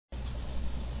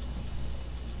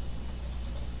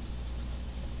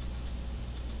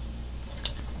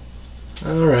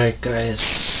Alright guys,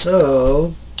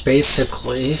 so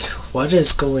basically what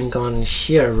is going on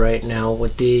here right now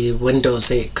with the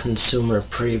Windows 8 consumer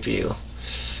preview.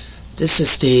 This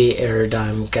is the error that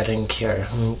I'm getting here.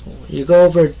 You go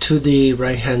over to the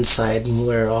right hand side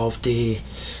where all of the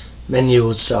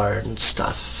menus are and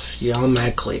stuff. You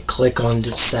automatically click on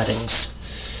the settings.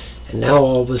 And now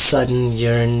all of a sudden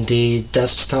you're in the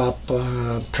desktop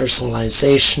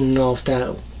personalization of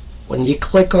that. When you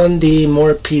click on the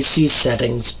more PC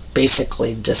settings,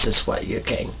 basically this is what you're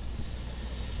getting.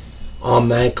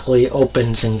 Automatically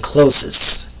opens and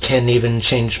closes. Can't even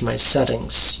change my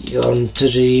settings. You go into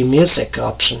the music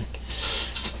option.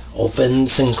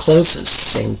 Opens and closes.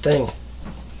 Same thing.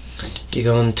 You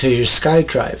go into your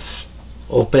SkyDrive.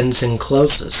 Opens and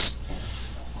closes.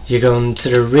 You go into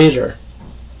the reader.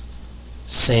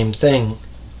 Same thing.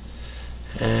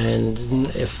 And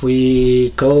if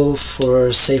we go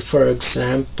for, say for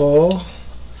example,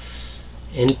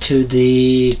 into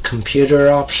the computer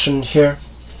option here,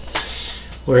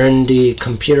 we're in the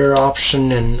computer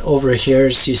option, and over here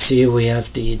as you see we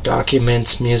have the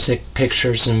documents, music,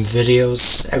 pictures and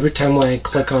videos. Every time when I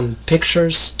click on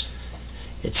pictures,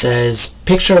 it says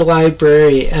picture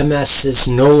library MS is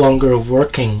no longer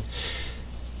working.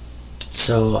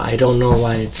 So I don't know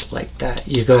why it's like that.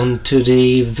 You go into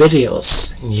the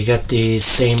videos and you get the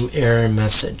same error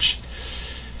message.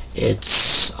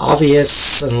 It's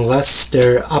obvious unless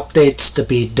there are updates to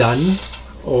be done,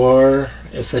 or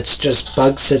if it's just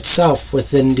bugs itself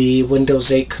within the Windows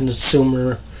 8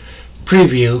 consumer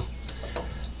preview.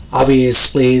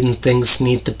 Obviously things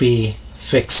need to be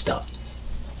fixed up.